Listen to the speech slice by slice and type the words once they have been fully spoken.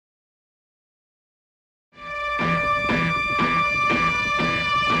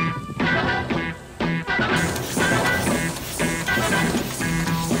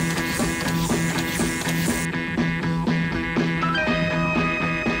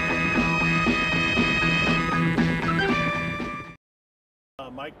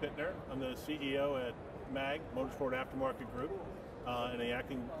Mike Buettner. I'm the CEO at MAG, Motorsport Aftermarket Group, and the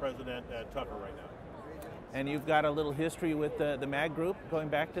acting president at Tucker right now. And you've got a little history with the MAG Group going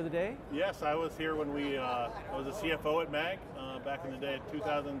back to the day? Yes, I was here when I was a CFO at MAG back in the day of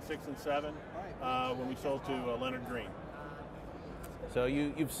 2006 and 7 when we sold to Leonard Green. So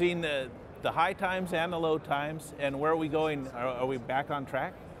you've seen the high times and the low times, and where are we going? Are we back on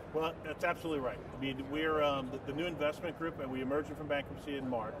track? Well, that's absolutely right. I mean, we're the new investment group, and we emerged from bankruptcy in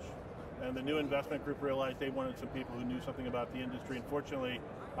March. And the new investment group realized they wanted some people who knew something about the industry. And fortunately,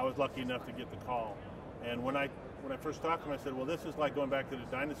 I was lucky enough to get the call. And when I first talked to them, I said, well, this is like going back to the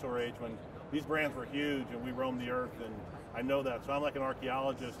dinosaur age when these brands were huge and we roamed the earth, and I know that. So I'm like an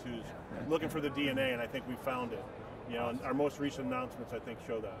archaeologist who's looking for the DNA, and I think we found it. You know, and our most recent announcements, I think,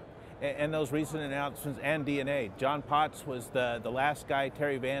 show that. And those recent announcements and DNA. John Potts was the last guy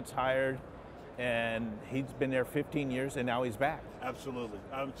Terry Vance hired, and he's been there 15 years, and now he's back. Absolutely.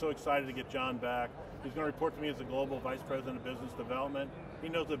 I'm so excited to get John back. He's going to report to me as the Global Vice President of Business Development. He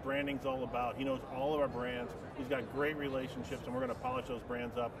knows what branding's all about. He knows all of our brands. He's got great relationships, and we're going to polish those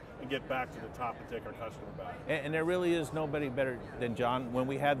brands up and get back to the top and take our customer back. And there really is nobody better than John. When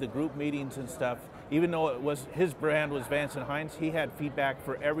we had the group meetings and stuff, even though it was his brand was Vance Hines, he had feedback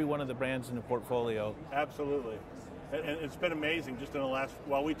for every one of the brands in the portfolio. Absolutely. And it's been amazing just in the last,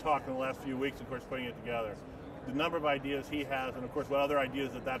 while we talked in the last few weeks, of course, putting it together. The number of ideas he has, and of course, what other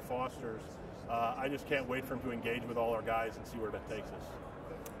ideas that fosters. I just can't wait for him to engage with all our guys and see where that takes us.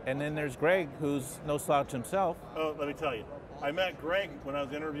 And then there's Greg, who's no slouch himself. Oh, let me tell you. I met Greg when I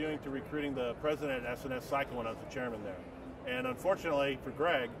was interviewing to recruiting the president at S&S Cycle when I was the chairman there. And unfortunately for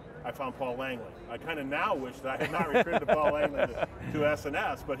Greg, I found Paul Langley. I kind of now wish that I had not recruited Paul Langley to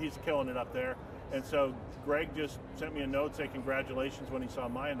S&S, but he's killing it up there. And so Greg just sent me a note saying congratulations when he saw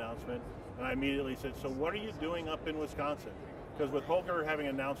my announcement. And I immediately said, so what are you doing up in Wisconsin? Because with Holger having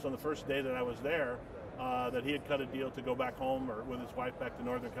announced on the first day that I was there that he had cut a deal to go back home or with his wife back to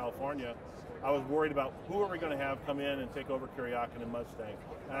Northern California, I was worried about who are we going to have come in and take over Kuryakin and Mustang.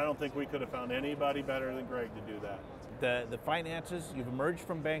 And I don't think we could have found anybody better than Greg to do that. The finances, you've emerged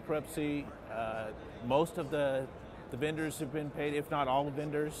from bankruptcy. Most of the vendors have been paid, if not all the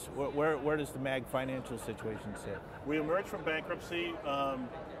vendors. Where does the MAG financial situation sit? We emerged from bankruptcy.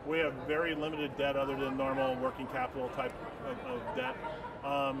 We have very limited debt other than normal working capital type of debt.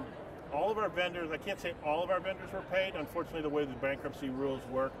 All of our vendors, I can't say all of our vendors were paid. Unfortunately, the way the bankruptcy rules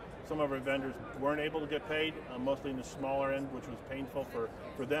work, some of our vendors weren't able to get paid, mostly in the smaller end, which was painful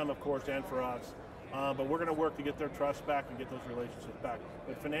for them, of course, and for us. But we're going to work to get their trust back and get those relationships back.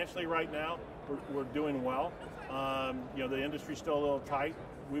 But financially right now, we're doing well. You know, the industry's still a little tight.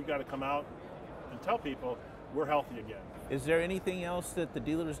 We've got to come out and tell people we're healthy again. Is there anything else that the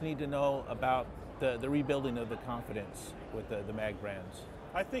dealers need to know about the rebuilding of the confidence with the MAG brands?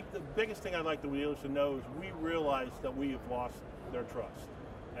 I think the biggest thing I'd like the dealers to know is we realize that we have lost their trust.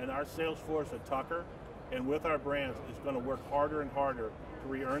 And our sales force at Tucker and with our brands is going to work harder and harder to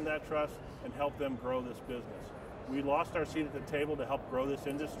re-earn that trust and help them grow this business. We lost our seat at the table to help grow this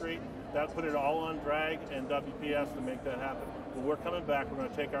industry. That put it all on Drag and WPS to make that happen. But we're coming back, we're going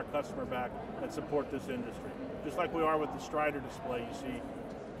to take our customer back and support this industry. Just like we are with the Strider display, you see,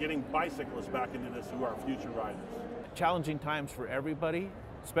 getting bicyclists back into this who are future riders. Challenging times for everybody,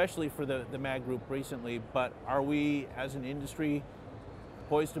 especially for the MAG Group recently, but are we as an industry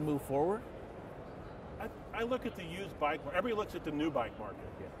poised to move forward? I look at the used bike market. Everybody looks at the new bike market.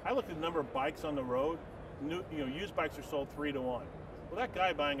 Yeah. I look at the number of bikes on the road. Used bikes are sold 3 to 1. Well, that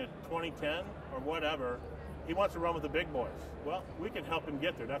guy buying a 2010 or whatever, he wants to run with the big boys. Well, we can help him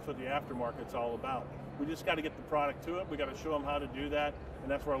get there. That's what the aftermarket's all about. We just got to get the product to it. We got to show them how to do that,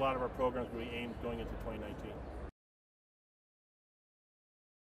 and that's where a lot of our programs will be aimed going into 2019.